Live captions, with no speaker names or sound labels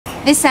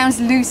This sounds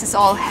loose as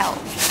all hell.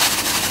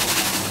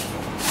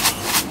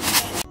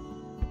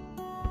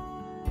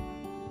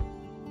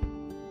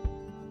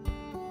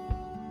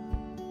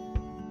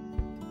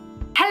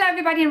 Hello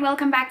everybody and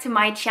welcome back to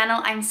my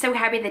channel. I'm so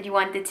happy that you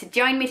wanted to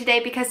join me today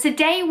because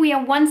today we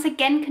are once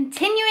again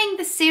continuing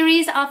the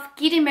series of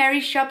Giddy Mary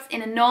shops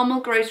in a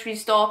normal grocery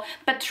store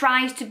but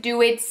tries to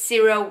do it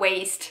zero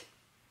waste.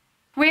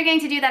 We're going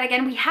to do that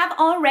again. We have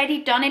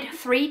already done it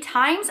 3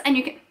 times and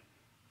you can...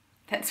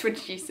 That's what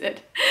she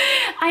said.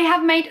 I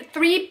have made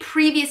 3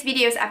 previous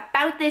videos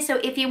about this, so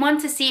if you want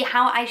to see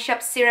how I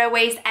shop zero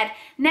waste at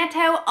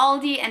Netto,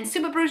 Aldi and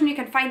Superbrusen, you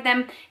can find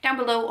them down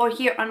below or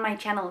here on my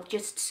channel.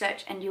 Just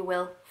search and you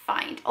will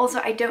find.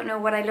 Also, I don't know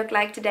what I look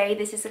like today.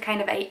 This is a kind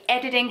of a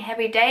editing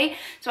heavy day,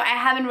 so I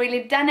haven't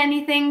really done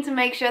anything to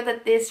make sure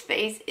that this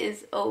face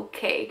is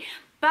okay.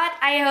 But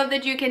I hope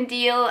that you can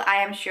deal. I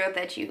am sure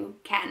that you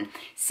can.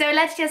 So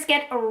let's just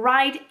get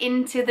right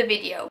into the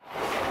video.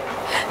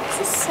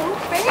 This is so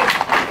big.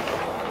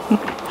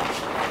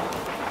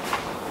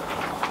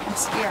 I'm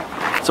scared.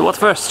 So what's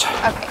first?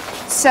 Okay,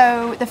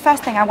 so the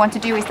first thing I want to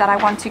do is that I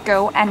want to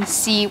go and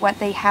see what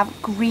they have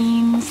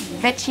greens,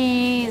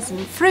 veggies and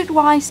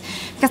fruit-wise,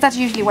 because that's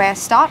usually where I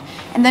start.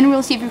 And then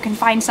we'll see if we can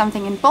find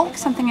something in bulk,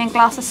 something in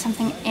glasses,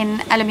 something in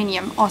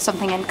aluminium or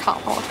something in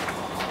cardboard.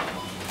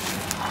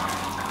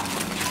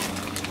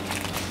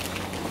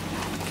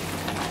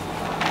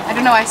 I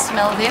don't know, I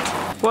smelled it.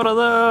 What are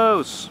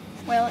those?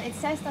 Well, it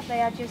says that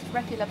they are just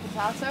regular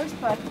potatoes,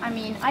 but I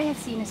mean, I have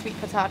seen a sweet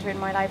potato in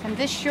my life, and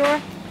this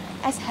sure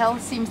as hell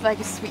seems like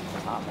a sweet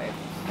potato.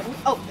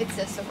 Oh, it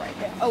says so right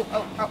there. Oh.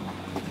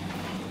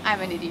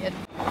 I'm an idiot.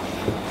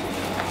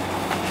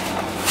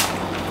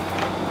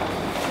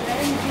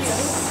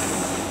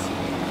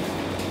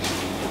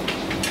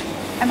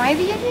 Am I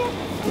the idiot?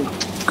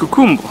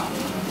 Cucumber.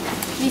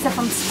 These are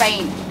from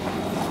Spain.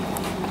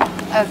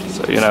 Okay.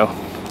 So, you know,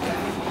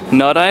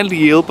 not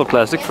LIDL, but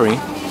plastic free.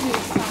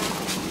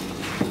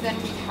 Then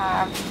we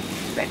have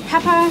red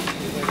pepper.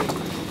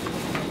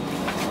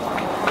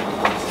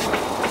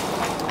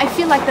 I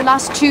feel like the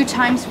last 2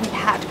 times we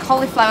had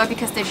cauliflower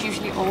because there's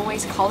usually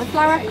always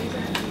cauliflower.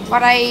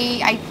 But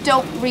I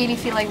don't really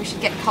feel like we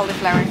should get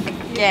cauliflower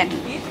again.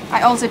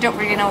 I also don't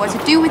really know what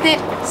to do with it.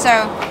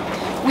 So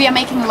we are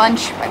making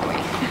lunch, by the way.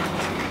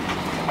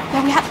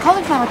 Yeah, we had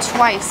cauliflower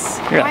twice.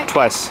 Yeah, right?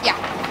 twice. Yeah,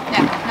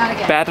 not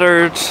again.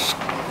 Battered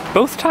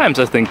both times,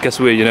 I think,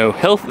 because we're, you know,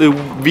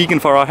 vegan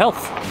for our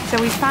health.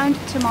 So we found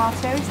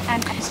tomatoes,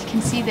 and as you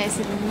can see, there's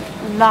a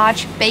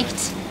large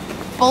baked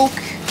bulk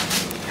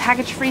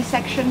package-free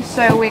section.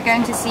 So we're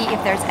going to see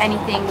if there's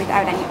anything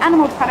without any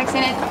animal products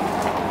in it.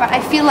 But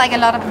I feel like a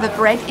lot of the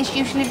bread is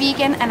usually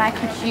vegan, and I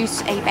could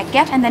use a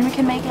baguette, and then we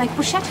can make like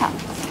bruschetta.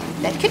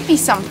 That could be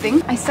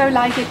something. I so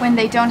like it when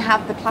they don't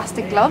have the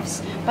plastic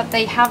gloves, but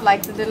they have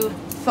like the little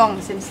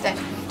thongs instead.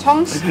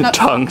 Tongs? Not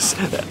tongs.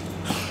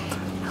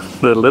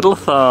 The little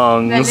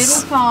thongs. The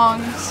little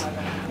thongs.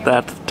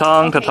 That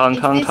tongue, Okay,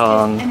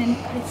 tongue.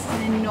 It's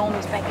an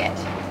enormous baguette.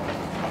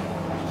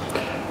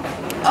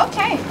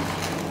 Okay.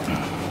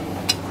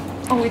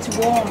 Oh, it's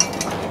warm.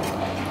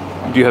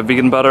 Do you have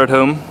vegan butter at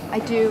home? I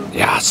do.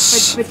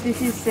 Yes. But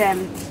this is,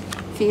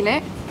 feel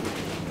it?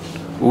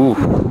 Ooh.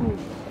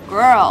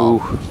 Girl.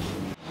 Ooh.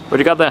 What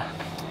you got there?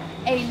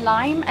 A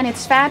lime, and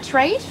it's fair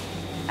trade,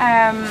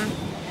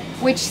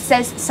 which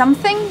says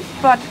something,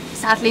 but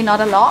sadly not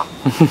a lot.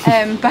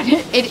 But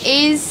it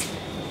is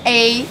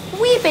a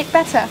wee bit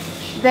better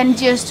than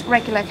just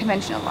regular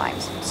conventional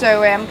limes.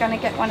 So I'm gonna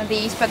get one of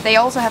these, but they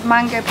also have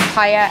mango,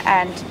 papaya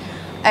and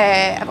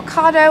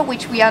avocado,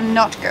 which we are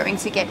not going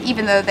to get,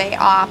 even though they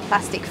are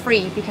plastic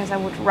free, because I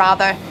would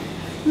rather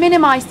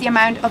minimize the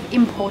amount of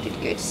imported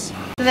goods.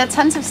 So there are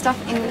tons of stuff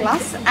in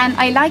glass, and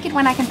I like it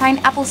when I can find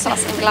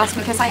applesauce in glass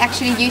because I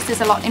actually use this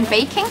a lot in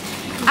baking.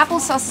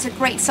 Applesauce is a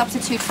great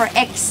substitute for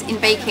eggs in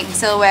baking,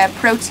 so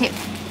pro tip.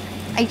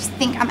 I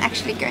think I'm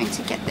actually going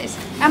to get this.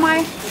 Am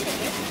I?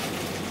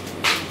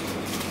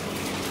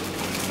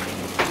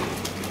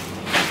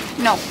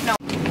 No.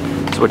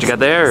 So what you got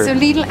there? So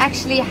Lidl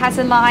actually has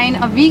a line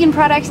of vegan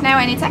products now,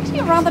 and it's actually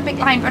a rather big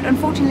line, but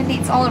unfortunately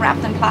it's all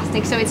wrapped in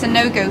plastic, so it's a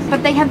no-go.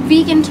 But they have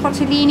vegan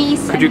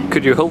tortellinis.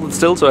 Could you hold it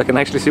still so I can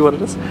actually see what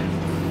it is?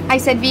 I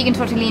said vegan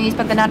tortellinis,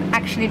 but they're not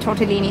actually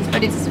tortellinis,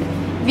 but it's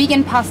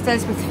vegan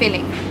pastas with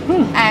filling.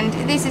 And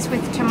this is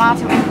with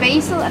tomato and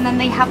basil, and then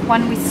they have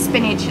one with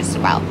spinach as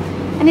well.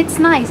 And it's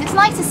nice. It's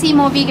nice to see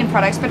more vegan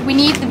products, but we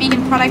need the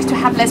vegan products to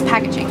have less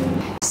packaging.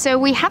 So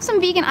we have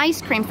some vegan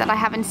ice creams that I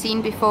haven't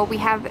seen before. We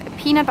have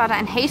peanut butter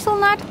and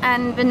hazelnut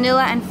and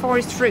vanilla and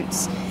forest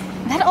fruits.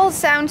 That all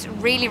sounds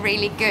really,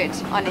 really good,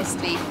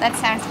 honestly. That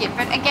sounds good.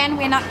 But again,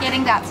 we're not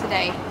getting that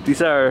today.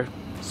 These are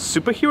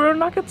superhero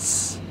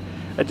nuggets.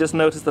 I just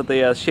noticed that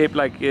they are shaped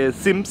like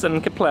Sims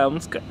and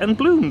Kaplowns and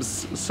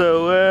Blooms.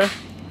 So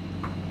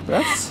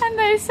that's... And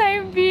they say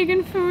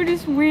vegan food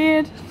is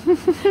weird.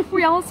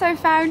 we also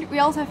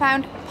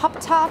found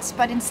Pop-Tarts,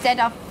 but instead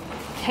of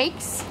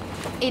cakes,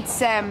 it's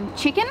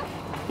chicken.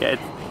 Yeah,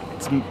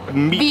 it's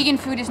meat. Vegan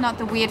food is not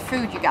the weird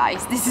food, you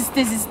guys. This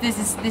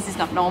is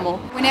not normal.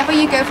 Whenever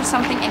you go for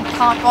something in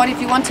cardboard,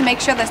 if you want to make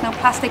sure there's no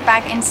plastic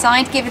bag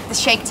inside, give it the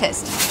shake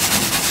test.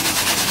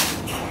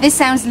 This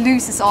sounds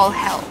loose as all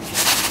hell.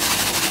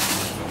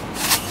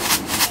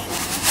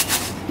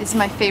 This is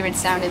my favorite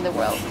sound in the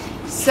world.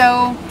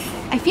 So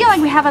I feel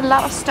like we have a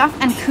lot of stuff,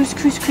 and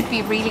couscous could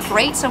be really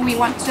great. So we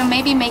want to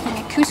maybe making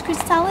a couscous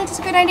salad is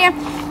a good idea.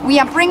 We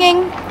are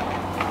bringing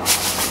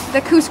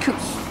the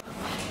couscous.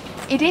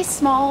 It is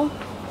small,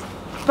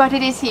 but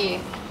it is here.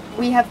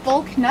 We have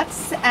bulk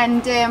nuts,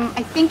 and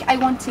I think I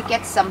want to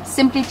get some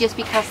simply just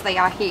because they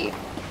are here.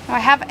 So I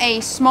have a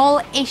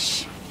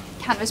small-ish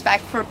canvas bag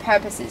for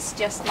purposes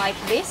just like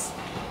this.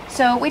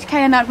 So which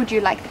kind of nut would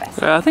you like the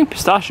best? I think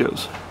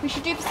pistachios. We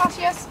should do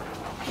pistachios.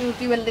 We'll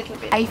do a little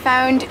bit. I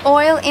found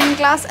oil in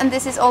glass, and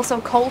this is also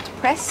cold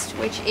pressed,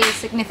 which is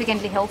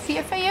significantly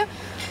healthier for you.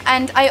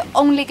 And I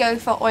only go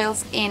for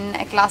oils in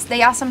a glass.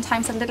 They are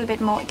sometimes a little bit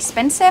more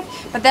expensive,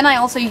 but then I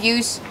also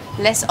use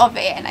less of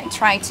it, and I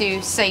try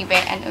to save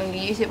it and only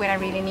use it when I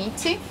really need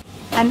to.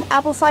 And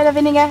apple cider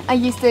vinegar, I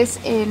use this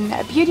in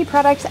beauty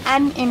products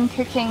and in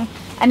cooking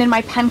and in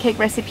my pancake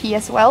recipe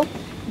as well.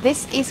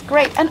 This is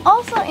great, and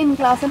also in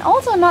glass, and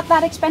also not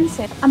that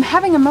expensive. I'm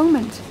having a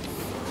moment.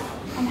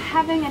 I'm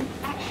having an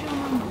actual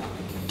moment.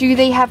 Do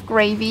they have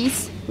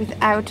gravies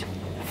without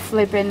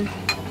flippin'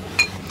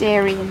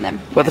 dairy in them?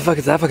 What the fuck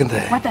is that fucking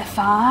thing? What the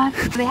fuck?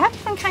 They have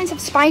different kinds of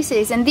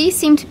spices, and these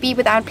seem to be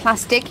without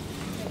plastic.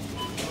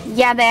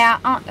 Yeah, there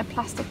aren't a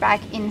plastic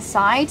bag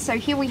inside. So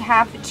here we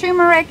have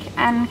turmeric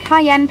and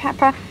cayenne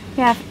pepper.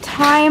 We have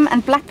thyme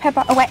and black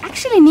pepper. Oh, I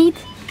actually need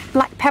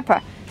black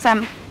pepper, so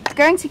I'm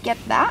going to get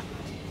that.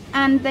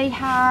 And they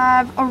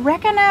have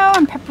oregano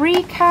and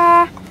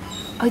paprika.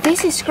 Oh,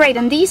 this is great,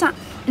 and these are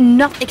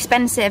not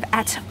expensive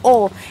at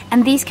all.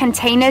 And these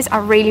containers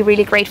are really,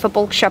 really great for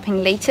bulk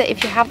shopping later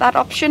if you have that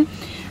option.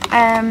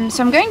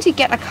 So I'm going to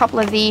get a couple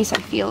of these, I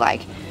feel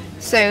like.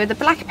 So the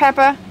black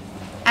pepper,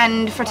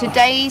 and for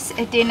today's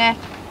dinner,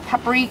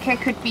 paprika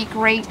could be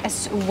great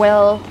as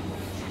well.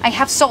 I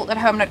have salt at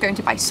home, not going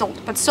to buy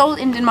salt, but salt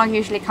in Denmark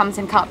usually comes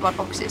in cardboard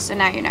boxes, so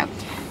now you know.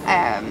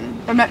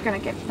 I'm not going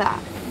to get that.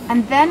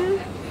 And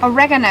then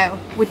oregano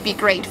would be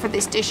great for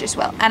this dish as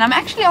well. And I'm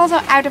actually also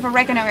out of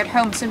oregano at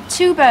home, so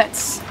 2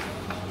 birds.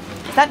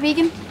 Is that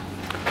vegan?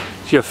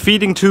 You're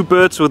feeding 2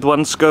 birds with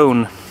 1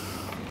 scone.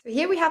 So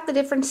here we have the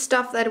different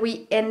stuff that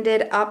we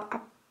ended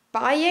up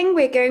buying.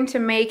 We're going to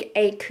make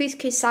a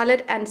couscous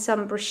salad and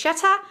some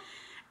bruschetta.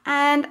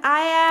 And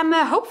I am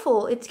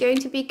hopeful it's going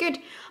to be good.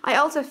 I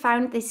also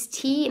found this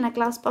tea in a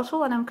glass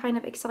bottle, and I'm kind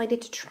of excited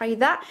to try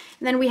that.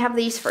 And then we have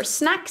these for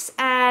snacks,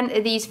 and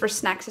these for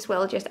snacks as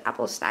well, just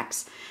apple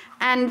snacks.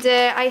 And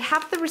I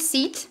have the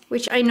receipt,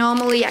 which I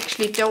normally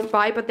actually don't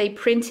buy, but they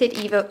print it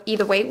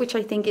either way, which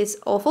I think is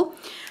awful.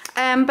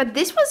 But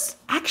this was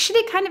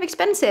actually kind of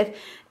expensive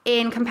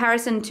in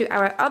comparison to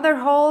our other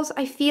hauls,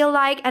 I feel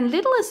like, and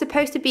Lidl is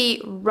supposed to be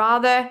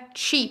rather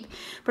cheap,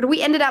 but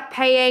we ended up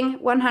paying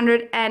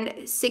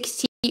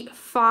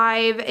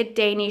 165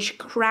 Danish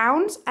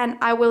crowns, and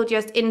I will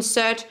just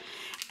insert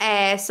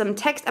some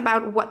text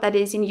about what that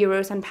is in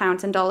euros and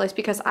pounds and dollars,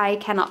 because I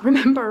cannot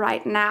remember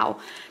right now.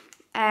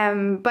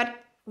 But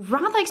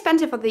rather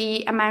expensive for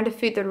the amount of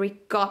food that we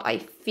got, I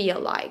feel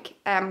like.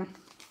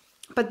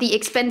 But the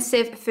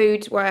expensive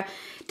foods were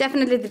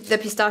definitely the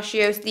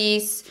pistachios.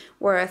 These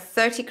were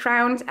 30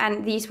 crowns,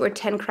 and these were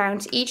 10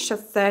 crowns each, so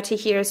 30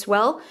 here as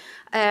well.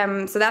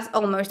 So that's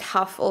almost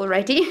half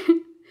already.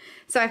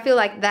 So I feel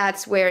like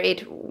that's where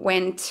it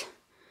went,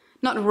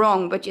 not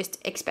wrong, but just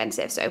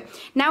expensive. So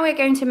now we're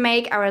going to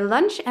make our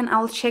lunch, and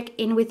I'll check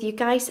in with you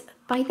guys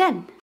by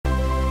then.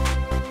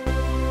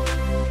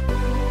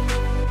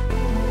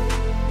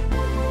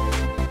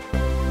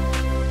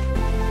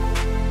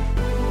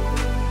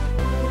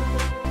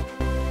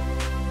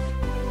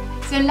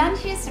 So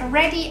lunch is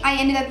ready. I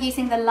ended up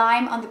using the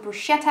lime on the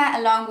bruschetta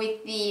along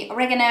with the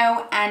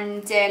oregano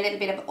and a little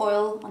bit of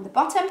oil on the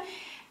bottom,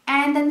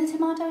 and then the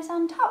tomatoes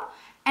on top.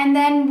 And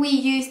then we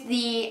used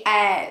the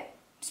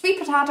sweet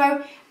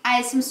potato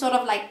as some sort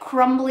of like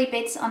crumbly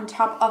bits on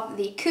top of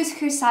the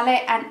couscous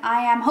salad, and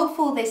I am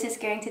hopeful this is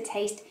going to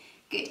taste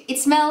good. It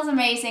smells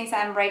amazing, so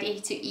I'm ready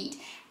to eat.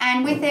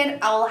 And with it,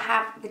 I'll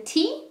have the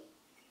tea.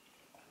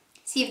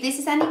 See if this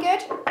is any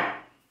good.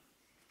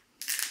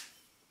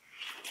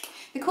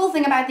 The cool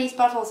thing about these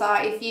bottles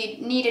are if you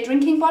need a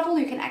drinking bottle,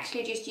 you can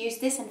actually just use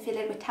this and fill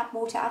it with tap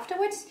water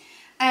afterwards.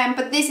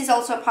 But this is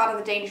also a part of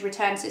the Danish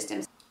return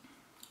system.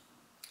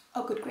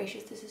 Oh, good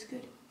gracious, this is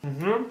good. As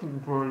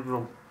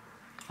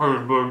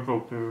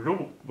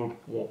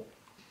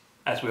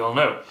we all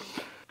know.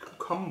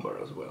 Cucumber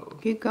as well.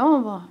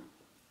 Cucumber.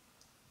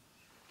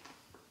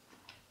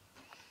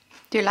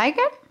 Do you like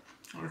it?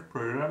 It's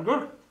pretty damn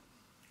good.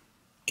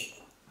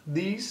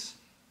 These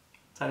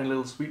tiny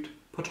little sweet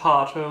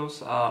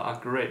potatoes are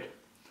great.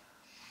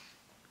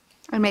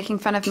 Are making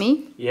fun of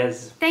me?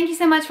 Yes. Thank you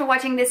so much for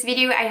watching this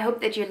video. I hope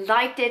that you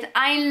liked it.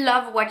 I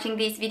love watching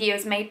these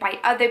videos made by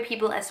other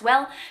people as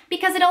well,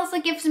 because it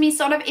also gives me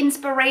sort of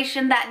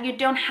inspiration that you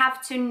don't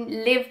have to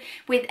live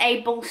with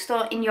a bulk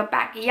store in your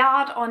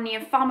backyard or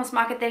near farmer's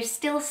market. There's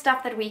still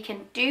stuff that we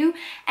can do,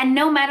 and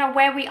no matter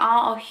where we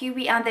are or who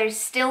we are, there's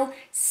still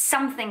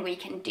something we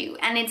can do,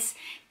 and it's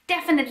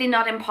definitely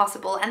not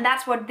impossible. And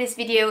that's what this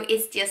video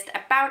is just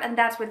about, and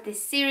that's what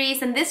this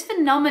series and this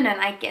phenomenon,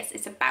 I guess,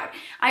 is about.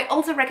 I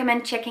also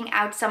recommend checking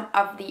out some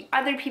of the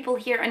other people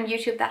here on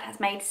YouTube that has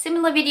made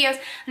similar videos.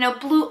 I know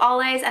Blue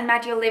Always and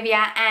Maggie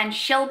Olivia and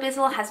Shell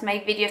Bizzle has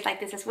made videos like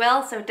this as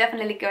well, so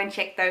definitely go and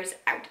check those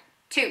out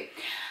too.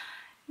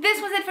 This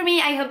was it for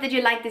me. I hope that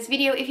you liked this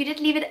video. If you did,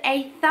 leave it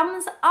a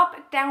thumbs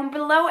up down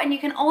below, and you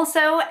can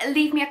also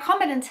leave me a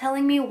comment and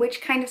telling me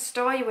which kind of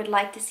store you would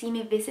like to see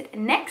me visit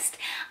next.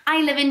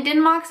 I live in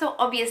Denmark, so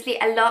obviously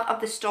a lot of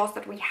the stores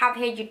that we have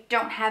here you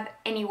don't have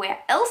anywhere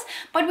else,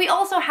 but we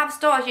also have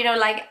stores, you know,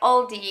 like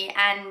Aldi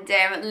and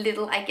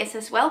Lidl, I guess,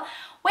 as well,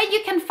 where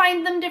you can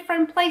find them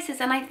different places,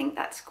 and I think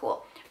that's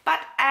cool. But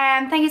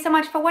thank you so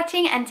much for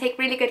watching, and take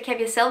really good care of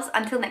yourselves.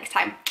 Until next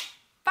time,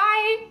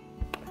 bye!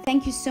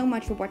 Thank you so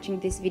much for watching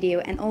this video,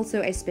 and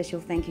also a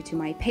special thank you to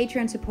my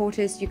Patreon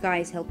supporters. You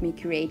guys help me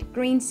create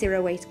green,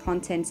 zero-waste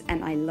content,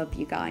 and I love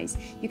you guys.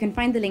 You can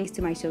find the links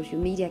to my social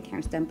media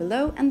accounts down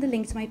below and the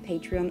link to my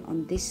Patreon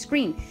on this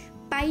screen.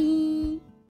 Bye!